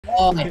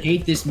Oh, I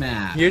hate this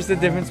map. Here's the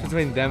difference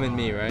between them and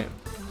me, right?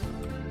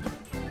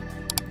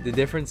 The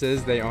difference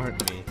is they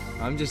aren't me.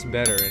 I'm just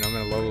better, and I'm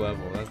at a low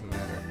level. It doesn't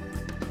matter.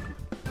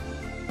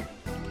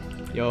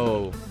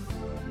 Yo.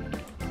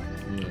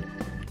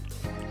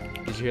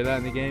 Did you hear that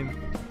in the game?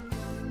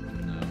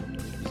 No.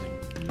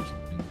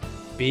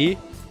 B?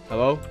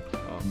 Hello?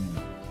 Oh.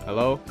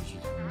 Hello?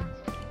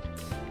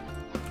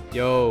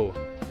 Yo.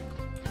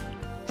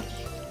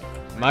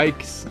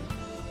 Mikes.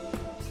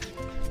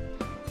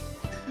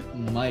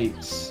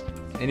 Mics.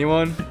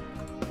 Anyone?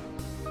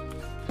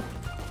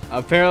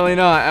 Apparently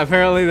not.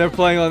 Apparently they're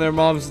playing on their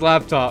mom's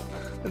laptop.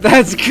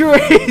 That's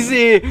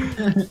crazy!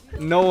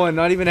 No one,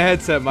 not even a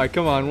headset, Mike.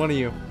 Come on, one of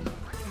you.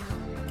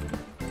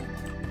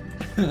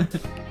 I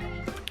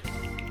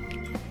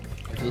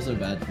feel so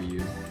bad for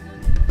you.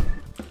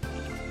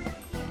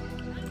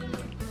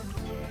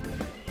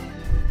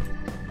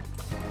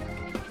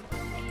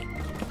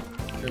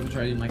 Trevor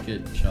tried to might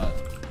get shot.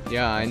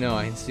 Yeah, I know.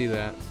 I can see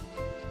that.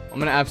 I'm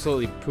gonna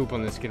absolutely poop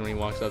on this kid when he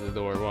walks out the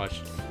door.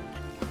 Watch.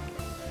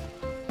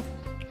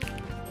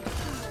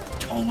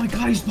 Oh my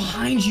god, he's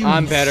behind you!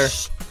 I'm better.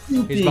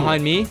 Stupid. He's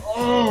behind me?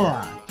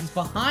 Oh, he's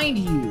behind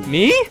you!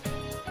 Me?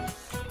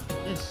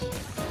 Yes.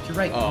 You're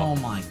right. Oh. Oh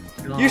my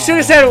god. You should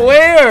have said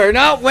where,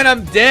 not when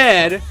I'm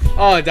dead.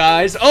 Oh, it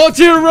dies. Oh,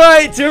 to your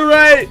right, to your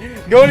right.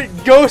 Go to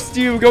ghost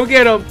you. Go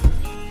get him.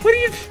 What are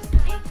you?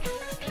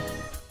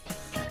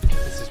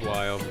 This is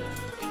wild.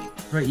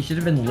 Right, you should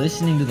have been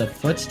listening to the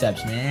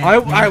footsteps, man.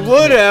 I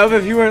would have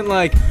if you weren't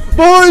like,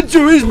 behind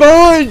you, he's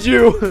behind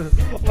you.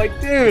 I'm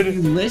like, dude.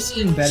 You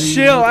listen better.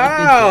 Chill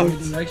out.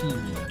 You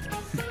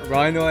Bro,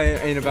 I know I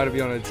ain't about to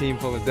be on a team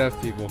full of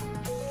deaf people.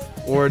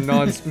 Or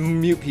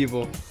non-mute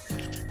people.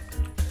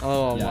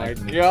 Oh Yeah, my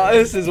god,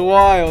 this is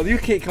wild. You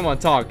can't, come on,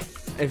 talk.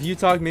 If you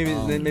talk, maybe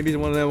maybe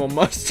one of them will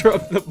muster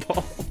up the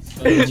balls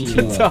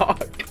to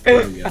talk.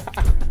 There we go.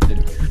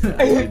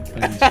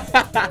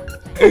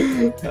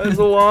 That's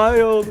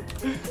wild.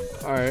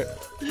 Alright.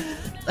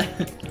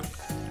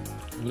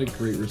 What a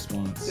great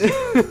response.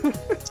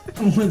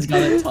 Someone's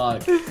gotta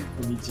talk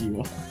for me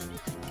to.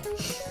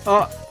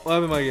 Oh, what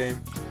happened in my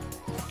game?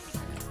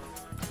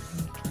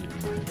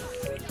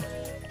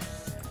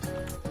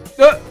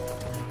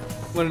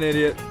 What an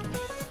idiot.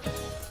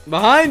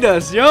 Behind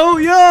us, yo,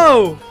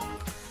 yo!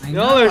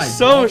 Y'all are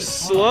so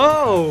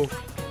slow.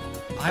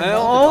 I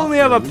only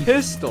have a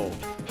pistol.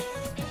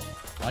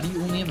 Why do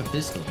you only have a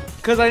pistol?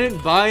 Because I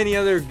didn't buy any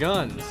other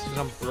guns. Because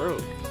I'm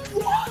broke.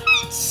 What?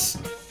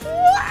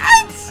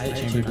 I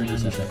chamber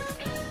grenades.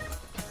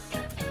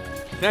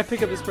 Can I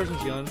pick up this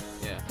person's gun?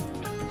 Yeah.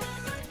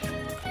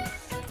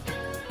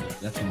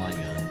 That's my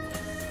gun.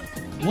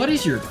 What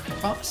is your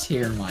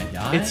crosshair, my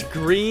guy? It's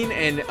green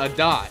and a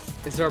dot.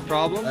 Is there a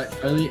problem?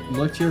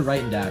 Look to your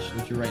right and dash.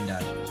 Look to your right and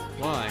dash.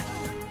 Why?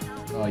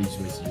 Oh, you just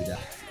wasted your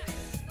dash.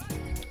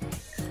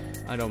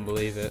 I don't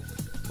believe it.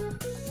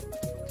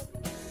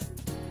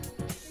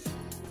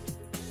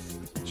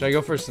 Should I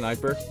go for a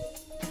sniper?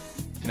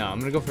 No, I'm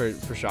gonna go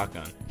for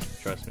shotgun.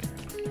 Trust me.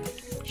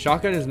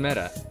 Shotgun is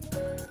meta.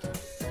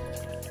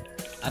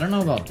 I don't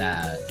know about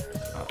that.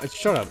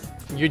 Shut up.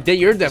 You're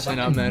definitely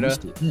not meta.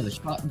 No,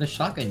 the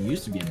shotgun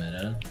used to be a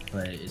meta,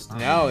 but it's not.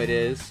 Now it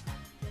is.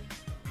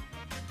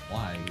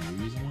 Why? Are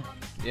you using it?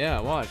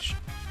 Yeah, watch.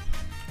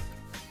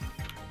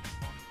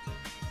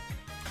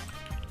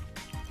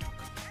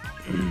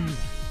 I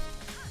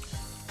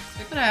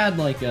could add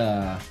like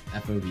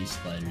FOV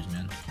sliders,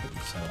 man. That'd be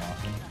so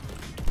awesome.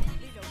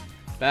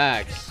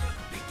 Facts.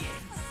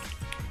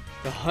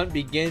 The hunt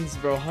begins,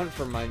 bro. Hunt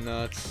for my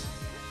nuts.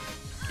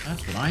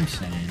 That's what I'm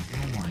saying.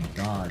 Oh my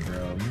god,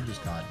 bro. You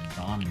just got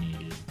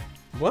dominated.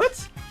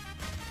 What?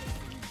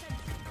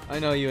 I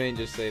know you ain't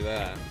just say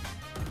that.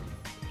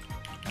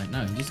 Like,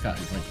 no, you just got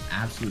like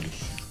absolutely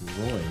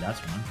destroyed. That's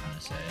what I'm trying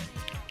to say.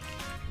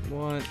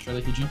 What? Sure,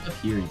 if you jump up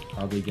here, you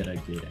probably get a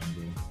good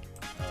angle.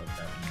 Oh,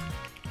 that one.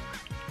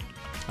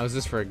 How's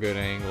this for a good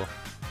angle?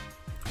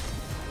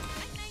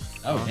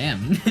 Oh, Huh?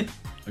 damn.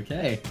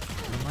 Okay.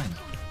 Never mind.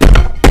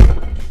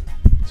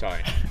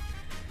 Sorry.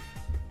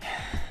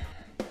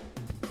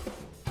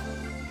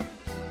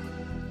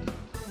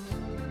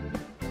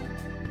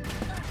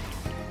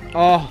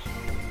 Oh.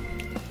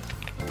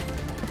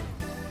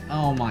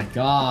 Oh my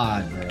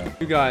god, bro.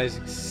 You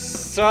guys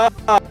suck.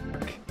 What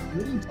are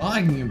you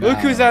talking about? Look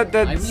who's at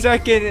the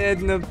second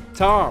in the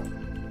top.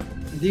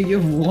 Dude, you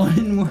have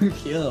one more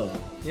kill.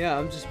 Yeah,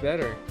 I'm just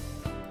better.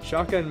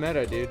 Shotgun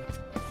meta, dude.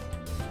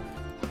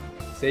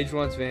 Stage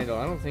 1's Vandal.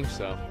 I don't think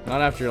so.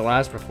 Not after your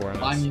last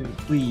performance. I mean,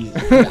 please.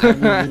 I will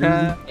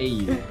literally pay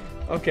you.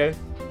 Okay.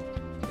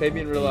 Pay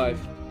me in real life.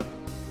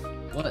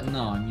 What?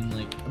 No, I mean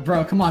like,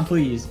 bro, come on,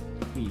 please.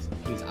 Please,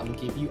 please, I'll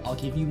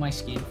give you my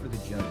skin for the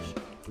judge,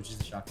 which is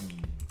the shotgun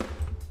unit.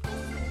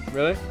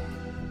 Really?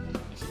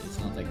 Actually, it's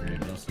not that great,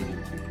 but I'll still give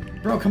it to you.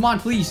 Bro, come on,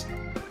 please.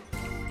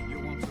 You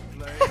want to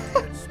play?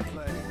 Let's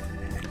play.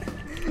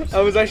 I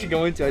was actually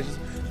going to.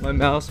 My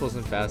mouse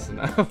wasn't fast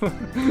enough.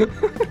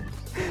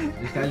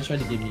 This guy just tried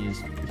to give me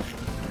his.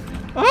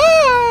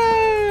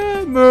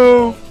 Ah!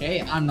 Move.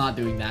 Okay, I'm not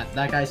doing that.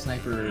 That guy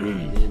sniper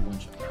did one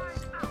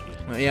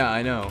shot. Yeah,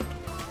 I know.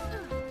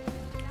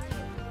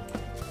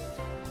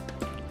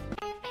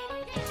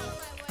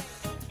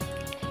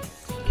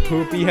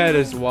 Poopy head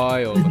is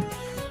wild.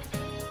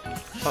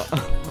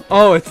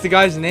 Oh, it's the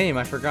guy's name.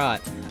 I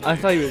forgot. I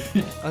thought he was.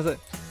 I was like,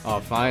 oh,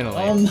 finally,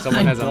 Oh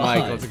someone has a God.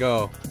 mic. Let's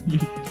go.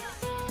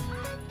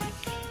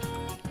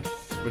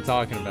 We're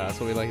talking about. That's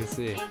what we like to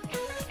see.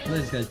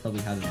 This guy's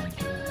probably has a mic.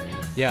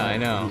 Yeah, I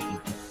know.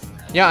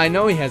 Yeah, I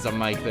know he has a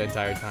mic the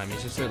entire time.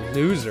 He's just a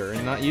loser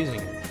and not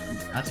using it.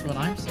 That's what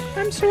I'm saying.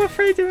 I'm so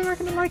afraid they're not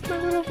gonna like my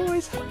little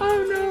voice.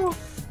 Oh no!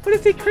 What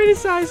if they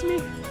criticize me?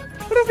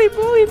 What if they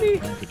bully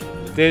me?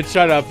 Dude,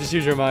 shut up. Just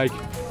use your mic.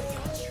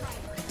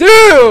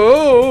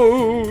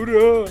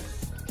 Dude!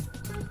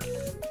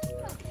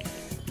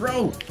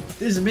 Bro,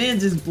 this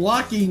man's just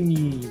blocking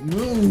me.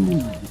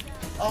 Move.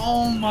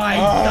 Oh my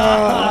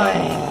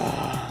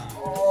god.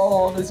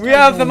 Oh, this We guy's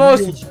have the a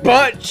most real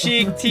butt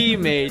cheek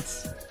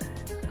teammates.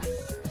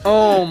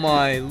 Oh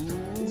my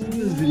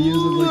videos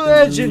of, like, the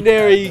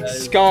legendary really fat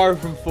guys. Scar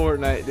from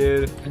Fortnite,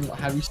 dude. And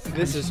have you seen,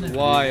 This have you is seen the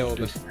wild.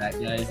 videos of fat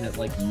guys that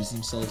like use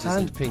themselves as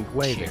Hand like, pink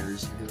waving.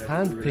 chairs or whatever?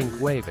 Hand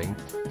pink waving.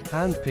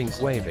 Hand pink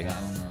Something waving. like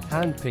that, I don't know.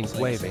 Hand It's pink like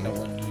waving. that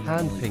one meme,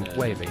 Hand like, pink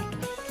waving.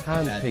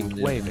 Hand fat pink dude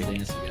that waving.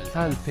 dance together.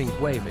 Hand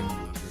pink waving.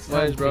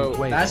 Why is bro?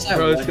 That's that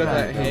Bro, it's one got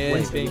guy, that bro. hand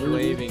Wait, pink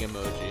literally? waving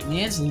emoji.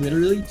 Nance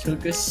literally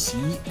took a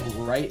seat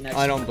right next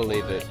I to don't the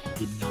believe bar. it.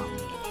 Did not.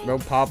 Bro,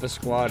 Papa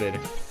squatted.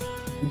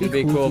 It'd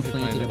be cool if you planted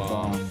planted a a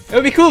bomb. It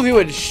would be cool if you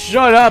would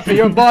shut up.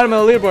 You're bottom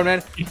of the leaderboard,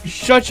 man.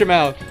 Shut your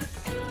mouth.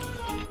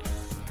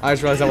 I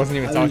just realized I wasn't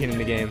even talking in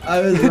the game. I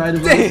was right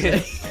about to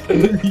say.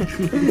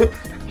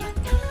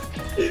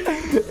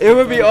 It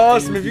would be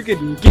awesome if you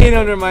could get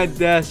under my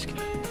desk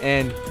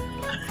and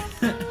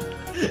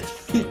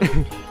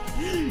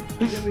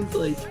It was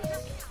like,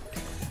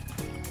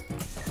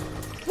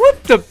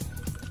 what the?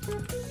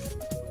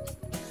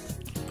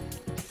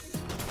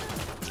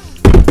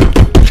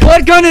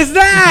 What gun is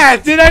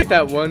that? Did I?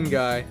 That one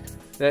guy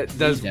that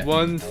does definitely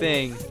one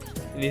thing,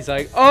 and he's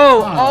like,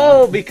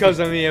 oh, because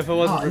of me. If it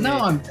wasn't oh, for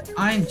no, me,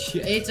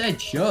 it's a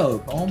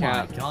joke. Oh my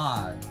Cap.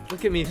 god.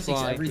 look at me This takes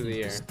flying through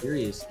everything the air.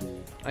 seriously.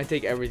 I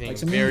take everything Like,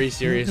 somebody very who's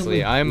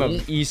seriously. totally I am a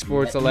lit,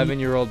 esports let me-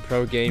 11-year-old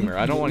pro gamer.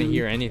 I don't want to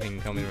hear anything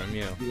coming from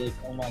you. Be like,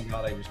 oh my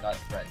god, I just got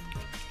threatened.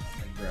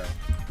 Like, bro.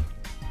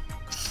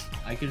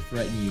 I could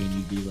threaten you and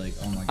you'd be like,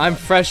 oh my god. I'm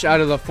fresh out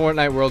of the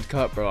Fortnite World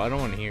Cup, bro. I don't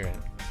want to hear it.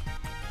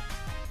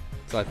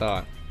 So I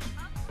thought.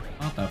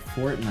 Not the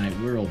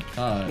Fortnite World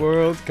Cup.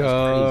 World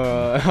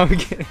Cup. I'm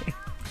kidding.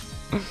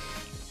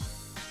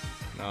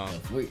 No. The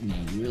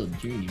Fortnite World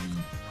Tournament.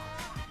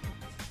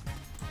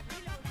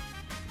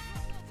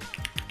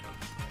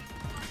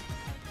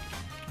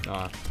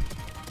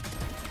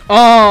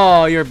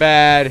 Oh, you're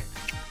bad.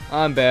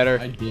 I'm better.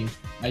 I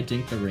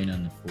dinked the rain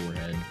on the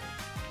forehead.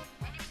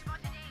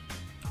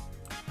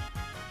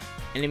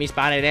 Enemy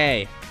spotted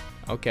A.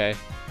 Okay.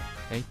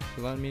 Thank you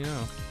for letting me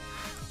know.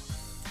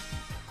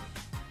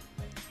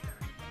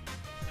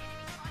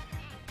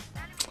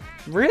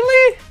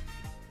 Really?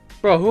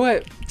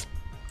 Bro,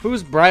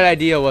 whose bright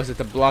idea was it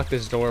to block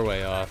this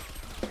doorway off?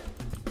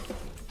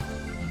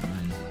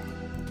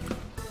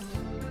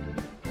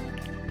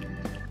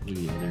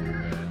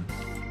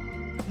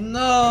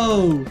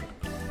 No!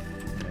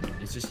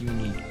 It's just you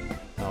and me.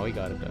 Oh, we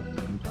got it though.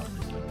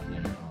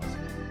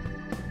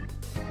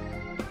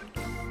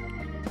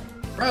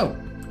 Bro!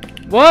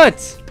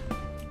 What?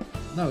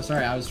 No,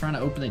 sorry, I was trying to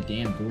open the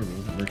damn door, but it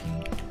wasn't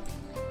working.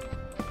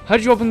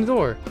 How'd you open the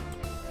door?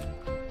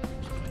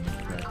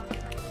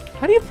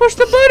 How do you push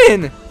the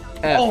button?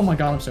 F. Oh my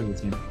god, I'm so good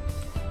at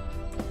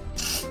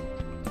this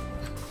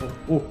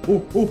game.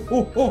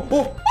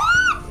 Oh.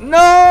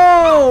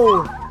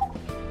 No!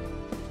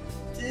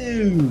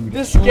 Dude!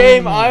 This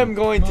game, my I'm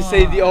going to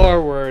say the God.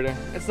 R word.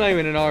 It's not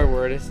even an R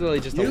word. It's really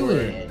just a Do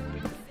word. it!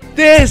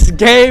 This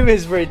game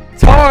is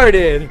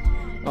retarded.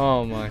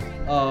 Oh my.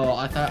 Oh,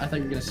 I thought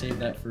you were gonna save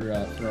that for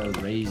our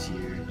raise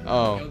here.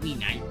 Oh. It'll be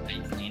nice,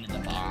 planted the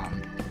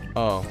bomb.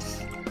 Oh.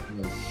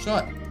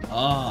 Shut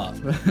up.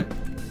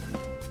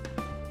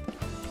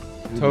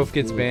 Toph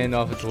gets banned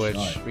off of Twitch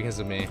Shut because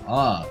of me.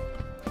 up.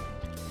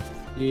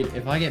 Dude,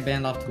 if I get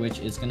banned off Twitch,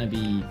 it's gonna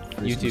be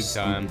for YouTube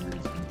some time. stupid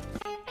reason.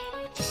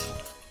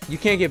 You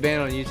can't get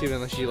banned on YouTube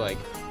unless you like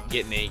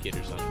get naked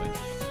or something.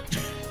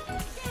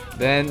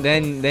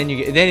 Then you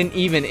get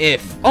even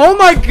if. Oh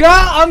my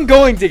god, I'm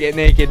going to get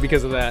naked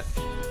because of that.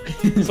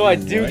 So I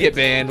do What? get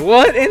banned.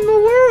 What in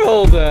the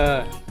world?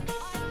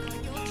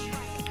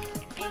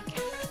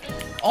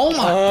 Oh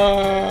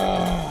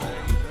my!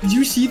 Did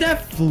you see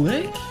that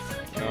flick?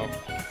 No.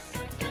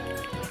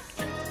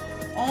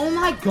 Oh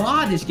my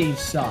god, this game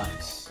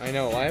sucks. I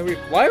know. Why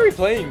are we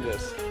playing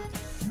this?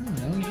 I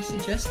don't know, you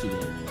suggested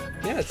it.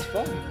 Yeah, it's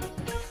fun.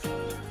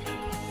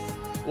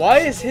 Why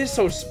is his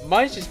so?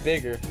 Mine's just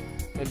bigger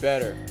and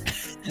better.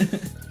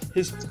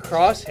 His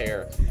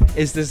crosshair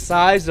is the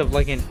size of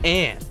like an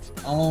ant.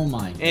 Oh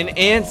my god. An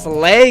ant's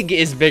leg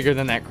is bigger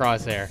than that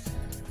crosshair.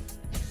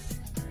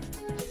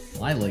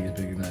 My leg is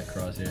bigger than that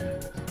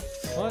crosshair.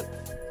 What?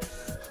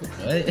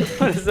 What?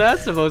 What is that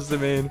supposed to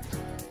mean?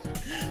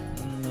 I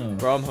don't know.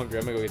 Bro, I'm hungry.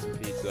 I'm gonna go get some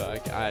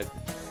pizza.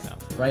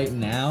 No. Right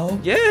now?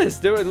 Yes,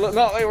 dude. Not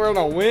like we're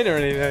gonna win or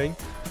anything.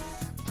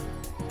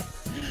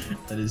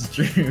 That is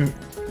true.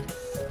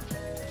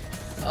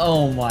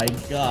 Oh my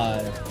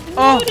god.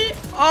 Oh,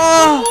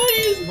 oh, What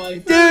is my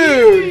dude.